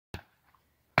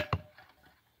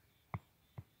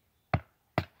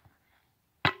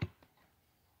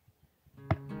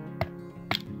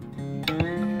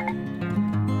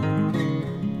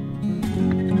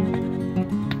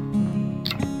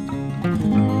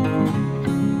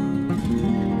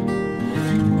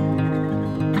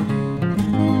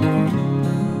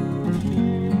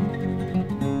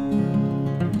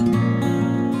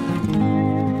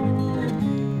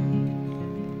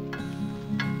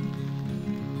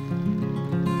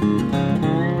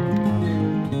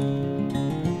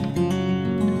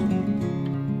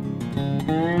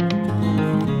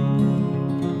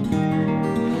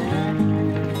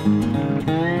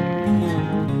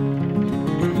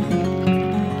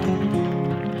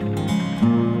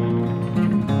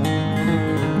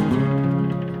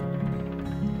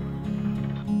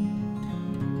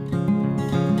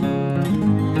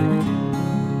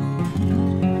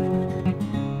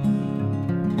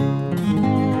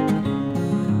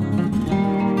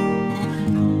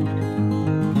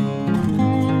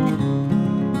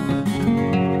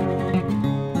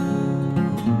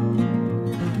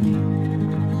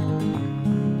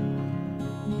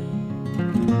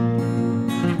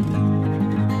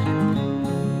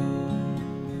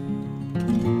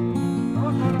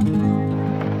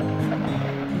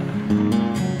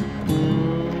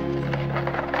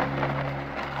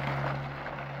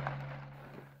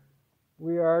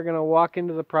We are going to walk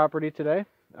into the property today.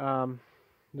 The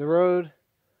road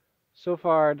so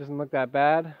far doesn't look that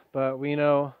bad, but we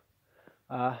know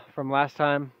from last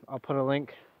time, I'll put a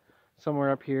link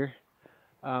somewhere up here.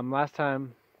 Last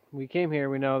time we came here,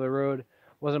 we know the road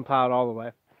wasn't plowed all the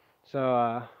way.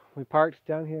 So we parked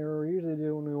down here where we usually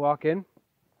do when we walk in,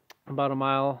 about a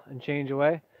mile and change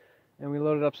away, and we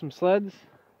loaded up some sleds.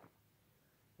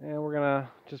 And we're gonna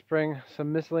just bring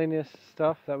some miscellaneous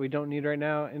stuff that we don't need right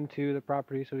now into the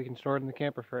property so we can store it in the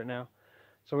camper for it now.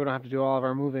 So we don't have to do all of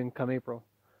our moving come April.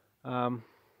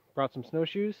 Brought some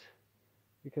snowshoes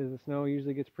because the snow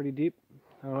usually gets pretty deep.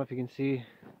 I don't know if you can see,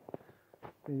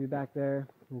 maybe back there.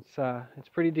 It's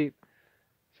pretty deep.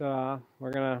 So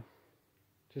we're gonna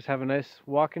just have a nice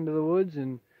walk into the woods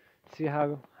and see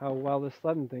how well this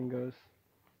sledding thing goes.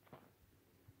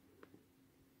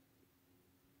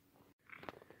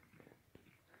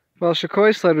 Well,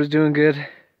 Shakoi's sled was doing good. I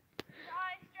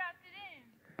strapped it in.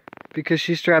 Because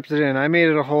she strapped it in. I made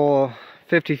it a whole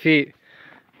 50 feet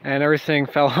and everything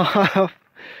fell off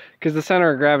because the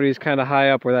center of gravity is kind of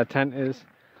high up where that tent is.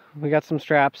 We got some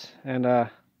straps and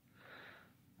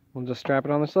we'll just strap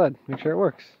it on the sled, make sure it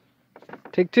works.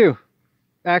 Take two.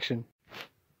 Action.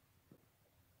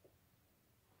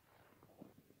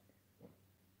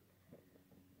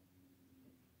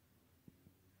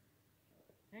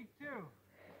 Take two.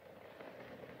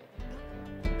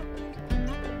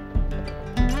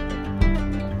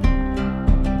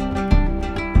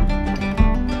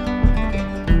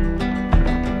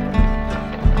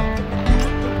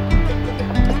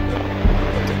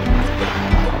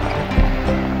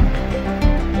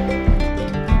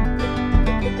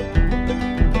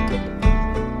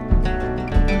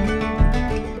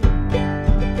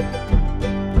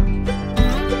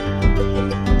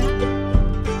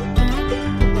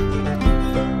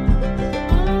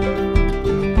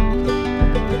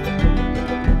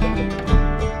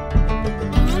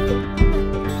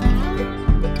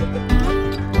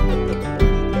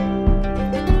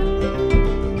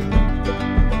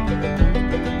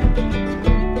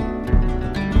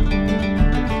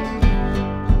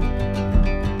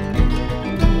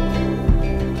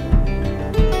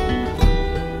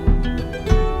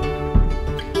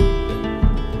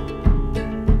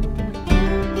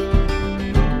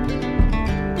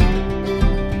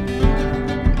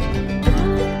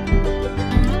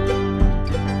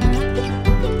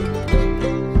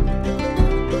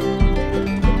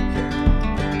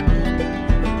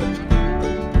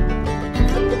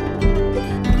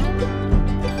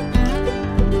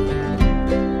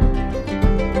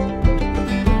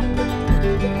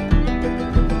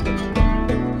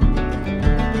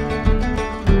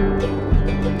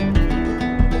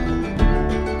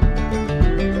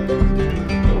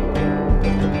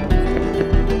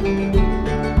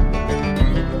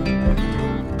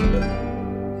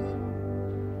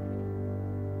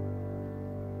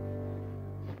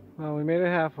 Well, we made it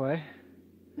halfway.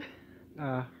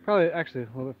 Probably actually a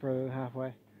little bit further than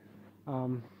halfway.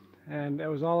 And it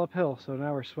was all uphill, so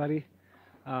now we're sweaty.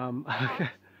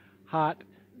 Hot,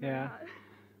 yeah.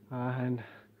 And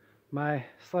my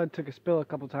sled took a spill a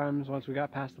couple times once we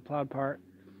got past the plowed part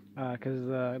because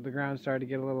the ground started to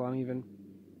get a little uneven.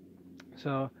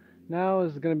 So now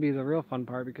is going to be the real fun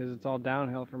part because it's all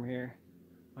downhill from here.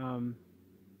 We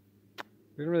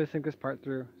didn't really think this part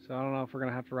through, so I don't know if we're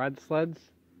going to have to ride the sleds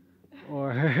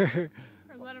or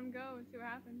Or let them go and see what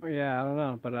happens. yeah, I don't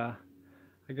know, but I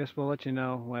guess we'll let you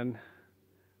know when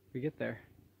we get there.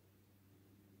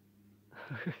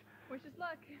 Wish us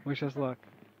luck. Wish us luck.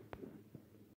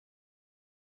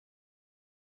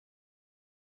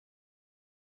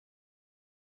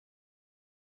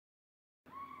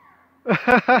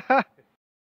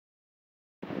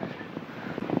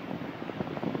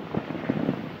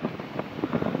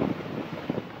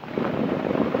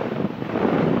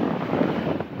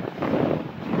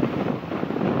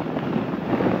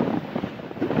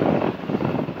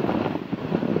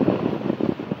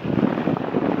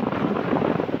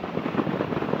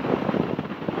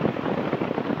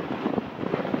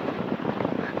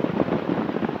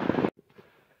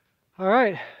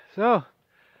 Alright, so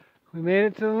we made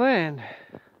it to the land.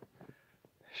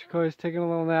 Shikoi's taking a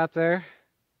little nap there.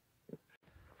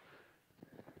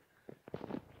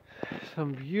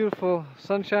 Some beautiful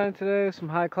sunshine today, some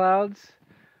high clouds.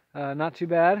 Not too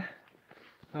bad.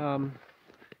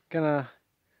 Gonna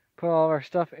put all of our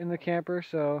stuff in the camper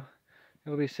so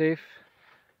it'll be safe.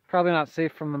 Probably not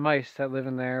safe from the mice that live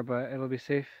in there, but it'll be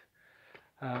safe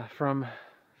from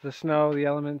the snow, the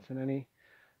elements, and any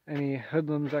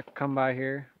hoodlums that come by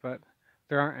here. But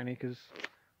there aren't any because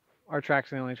our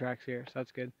tracks are the only tracks here, so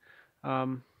that's good.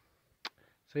 So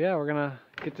yeah, we're gonna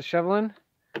get to shoveling,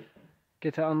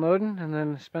 get to unloading, and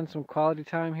then spend some quality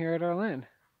time here at our land.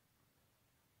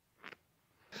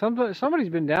 Somebody's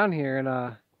been down here, and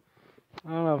I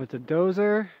don't know if it's a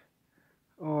dozer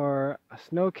or a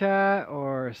snowcat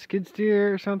or a skid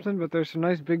steer or something, but there's some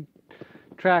nice big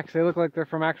tracks. They look like they're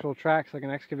from actual tracks, like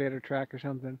an excavator track or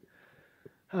something.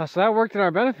 So that worked in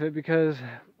our benefit because,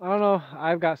 I don't know,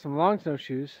 I've got some long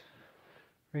snowshoes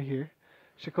right here.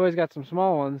 Shikoi's got some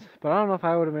small ones, but I don't know if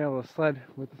I would have been able to sled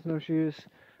with the snowshoes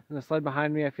and the sled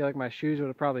behind me. I feel like my shoes would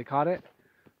have probably caught it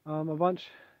a bunch.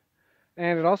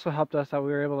 And it also helped us that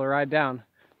we were able to ride down.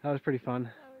 That was pretty fun.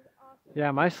 That was awesome.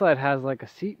 Yeah, my sled has like a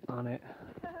seat on it.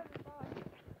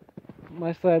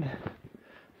 My sled,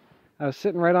 I was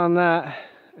sitting right on that,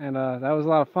 and that was a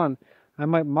lot of fun. I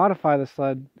might modify the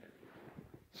sled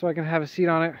so I can have a seat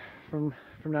on it from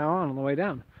now on the way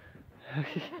down.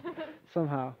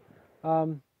 Somehow.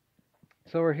 So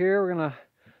we're here, we're gonna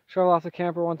shovel off the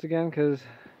camper once again because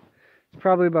it's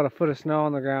probably about a foot of snow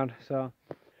on the ground. So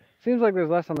seems like there's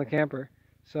less on the camper.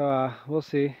 So we'll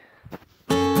see.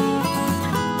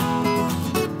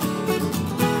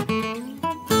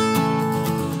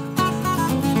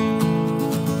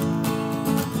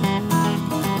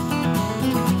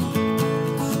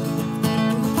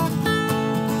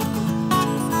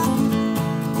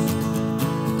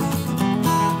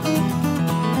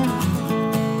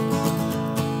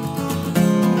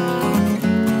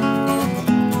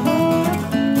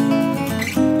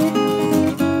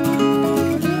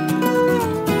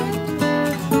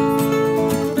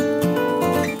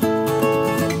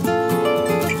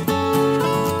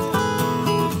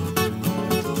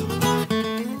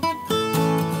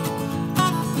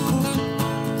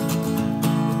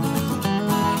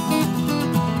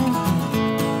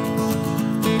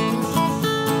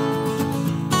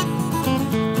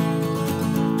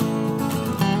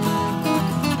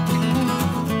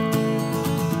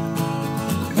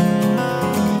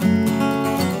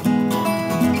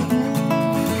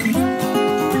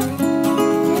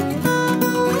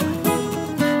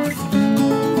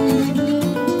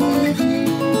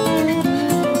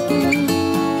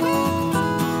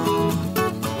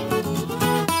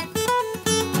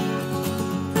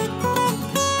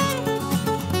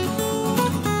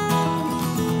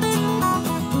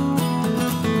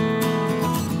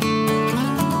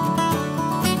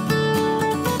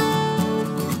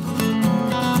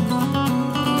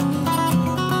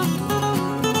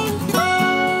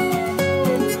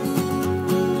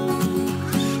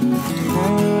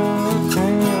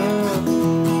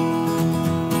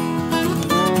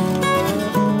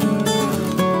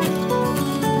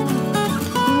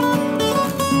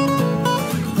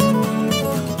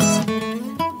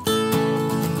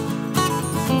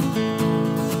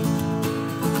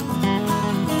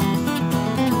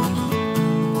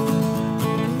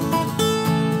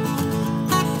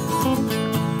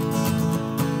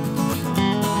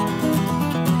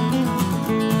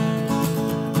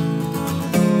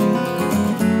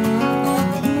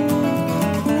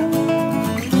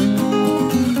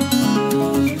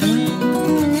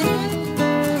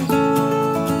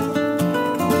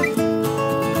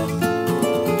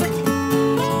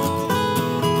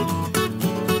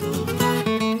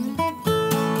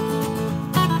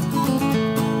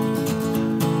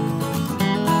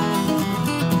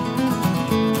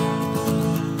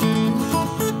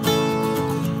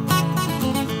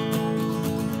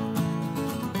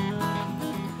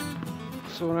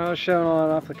 So when I was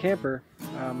shoveling off the camper,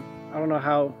 I don't know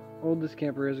how old this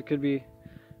camper is. It could be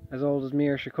as old as me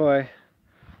or Shikoi,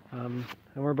 and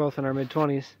we're both in our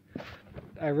mid-20s.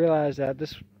 I realized that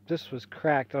this was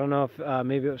cracked. I don't know if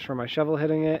maybe it was from my shovel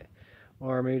hitting it,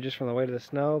 or maybe just from the weight of the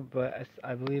snow. But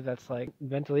I believe that's like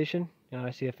ventilation. You know, I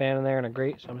see a fan in there and a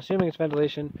grate, so I'm assuming it's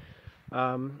ventilation.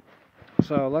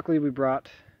 So luckily we brought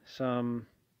some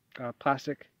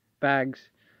plastic bags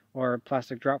or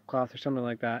plastic drop cloth or something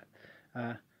like that.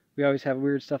 We always have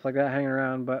weird stuff like that hanging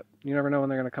around, but you never know when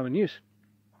they're going to come in use.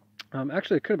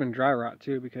 Actually, it could have been dry rot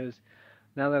too, because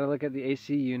now that I look at the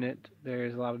AC unit,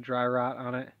 there's a lot of dry rot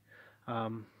on it.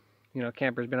 you know,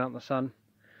 camper's been out in the sun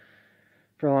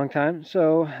for a long time.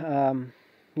 So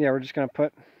yeah, we're just gonna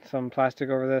put some plastic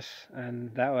over this,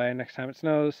 and that way next time it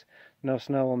snows, no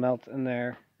snow will melt in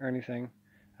there or anything.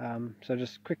 So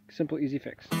just quick, simple, easy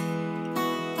fix.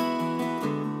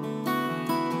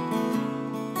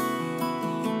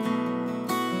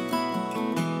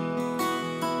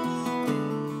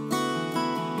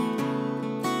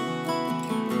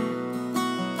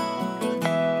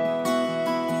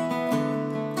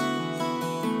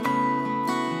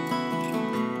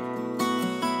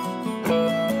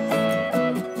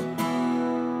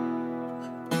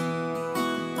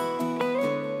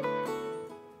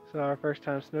 So our first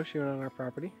time snowshoeing on our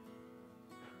property,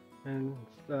 and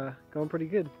it's going pretty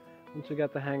good once we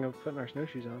got the hang of putting our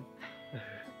snowshoes on.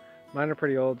 Mine are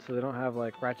pretty old, so they don't have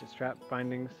like ratchet strap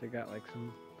bindings. They got like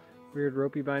some weird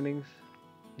ropey bindings.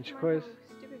 And Shakoi's,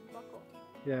 stupid buckle.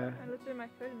 yeah. I lifted my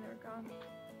foot and they were gone.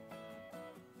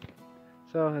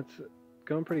 So it's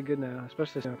going pretty good now,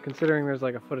 especially, you know, considering there's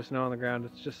like a foot of snow on the ground.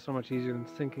 It's just so much easier than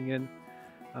sinking in.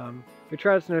 We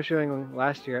tried snowshoeing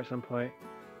last year at some point,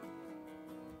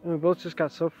 and we both just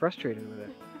got so frustrated with it.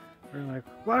 We're like,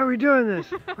 why are we doing this?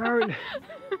 Why are we... So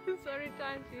many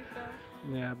times we fell.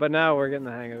 Yeah, but now we're getting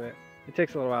the hang of it. It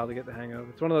takes a little while to get the hang of.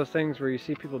 It's one of those things where you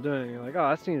see people doing it and you're like, oh,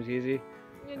 that seems easy.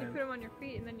 And you put them on your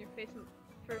feet and then you're facing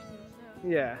first in the snow.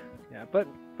 Yeah, yeah, but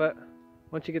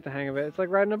once you get the hang of it, it's like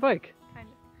riding a bike. Kind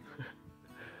of.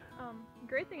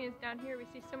 Great thing is down here we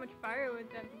see so much firewood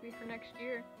that will be for next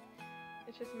year.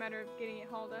 It's just a matter of getting it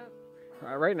hauled up.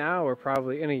 Right now we're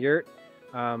probably in a yurt.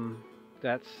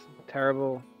 That's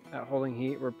terrible at holding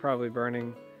heat. We're probably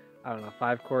burning, I don't know,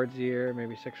 5 cords a year,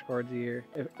 maybe 6 cords a year,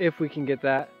 if we can get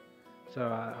that. So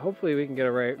hopefully we can get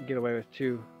away with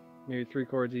 2, maybe 3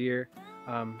 cords a year,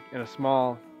 in a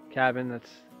small cabin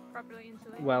that's Properly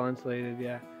insulated. well insulated,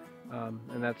 yeah.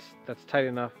 And that's tight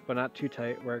enough, but not too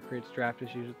tight where it creates draft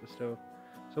issues with the stove.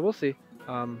 So we'll see.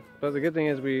 But the good thing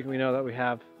is we know that we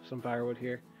have some firewood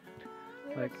here.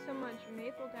 There's so much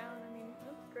maple down. I mean,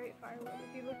 that's great firewood.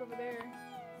 If you look over there,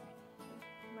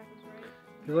 Michael's right.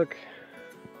 If you look,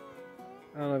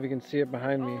 I don't know if you can see it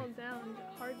behind me. All downed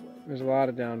hardwood. There's a lot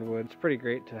of downed wood. It's pretty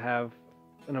great to have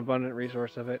an abundant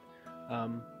resource of it.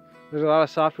 There's a lot of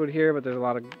softwood here, but there's a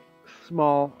lot of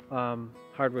small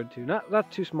hardwood too.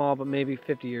 Not too small, but maybe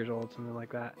 50 years old, something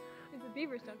like that. If the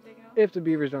beavers don't take it all. If the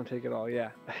beavers don't take it all,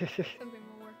 yeah. Something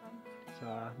we'll work on.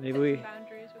 So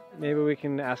Maybe we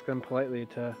can ask them politely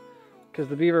to, because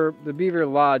the beaver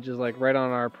lodge is like right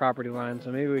on our property line.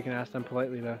 So maybe we can ask them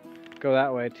politely to go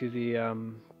that way to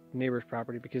the neighbor's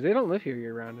property, because they don't live here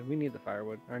year round and we need the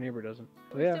firewood. Our neighbor doesn't.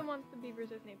 So, we yeah. still want the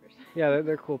beavers as neighbors. Yeah,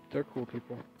 they're cool. They're cool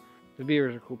people. The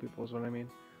beavers are cool people, is what I mean.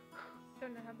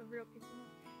 Don't know how the real people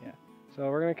are. Yeah. So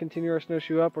we're gonna continue our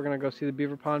snowshoe up. We're gonna go see the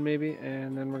beaver pond maybe,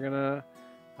 and then we're gonna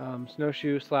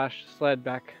snowshoe / sled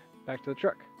back to the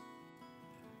truck.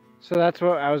 So that's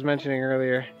what I was mentioning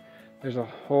earlier. There's a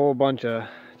whole bunch of,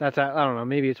 I don't know,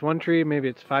 maybe it's 1 tree, maybe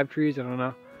it's 5 trees, I don't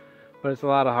know. But it's a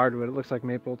lot of hardwood. It looks like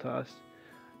maple to us.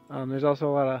 There's also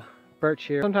a lot of birch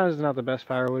here. Sometimes it's not the best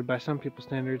firewood by some people's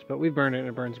standards, but we burn it and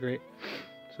it burns great.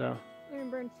 So. You even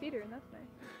burned cedar, and that's nice.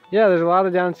 Yeah, there's a lot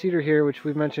of down cedar here, which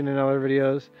we've mentioned in other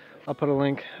videos. I'll put a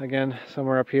link again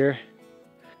somewhere up here.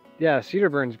 Yeah, cedar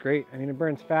burns great. I mean, it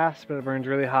burns fast, but it burns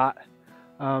really hot.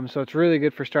 So it's really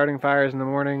good for starting fires in the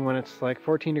morning when it's like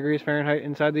 14 degrees Fahrenheit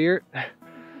inside the yurt.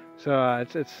 So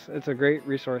it's a great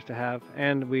resource to have.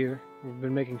 And we've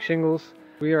been making shingles.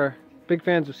 We are big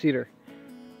fans of cedar.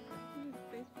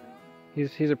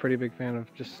 He's a pretty big fan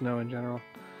of just snow in general.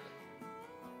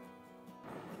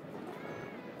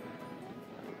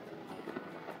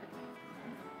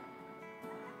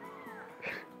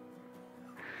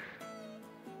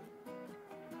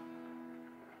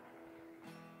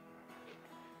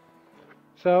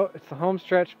 So it's the home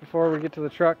stretch before we get to the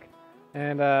truck,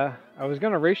 and I was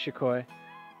gonna race Shakoi,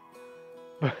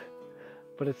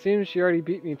 but it seems she already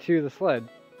beat me to the sled.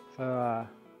 So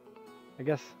I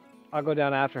guess I'll go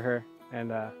down after her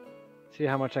and see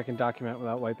how much I can document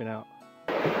without wiping out.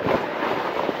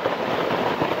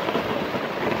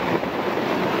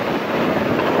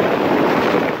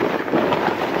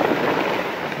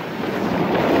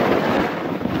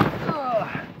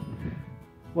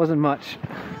 Wasn't much.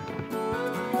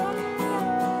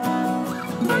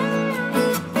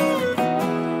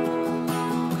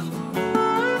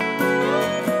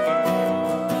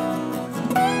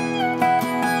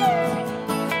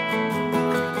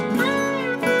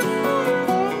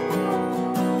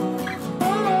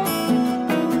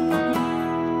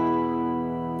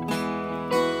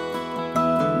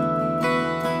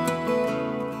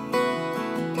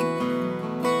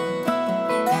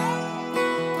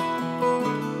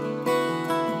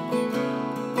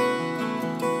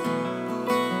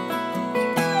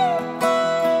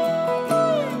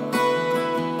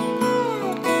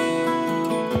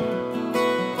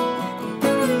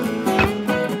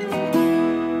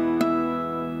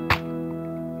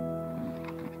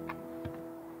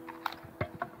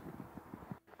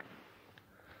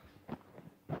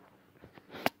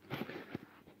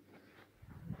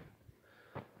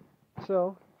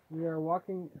 So we are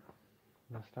walking.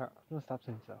 I'm gonna stop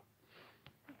saying so.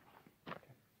 Okay.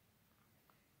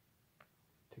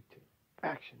 Take two.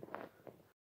 Action.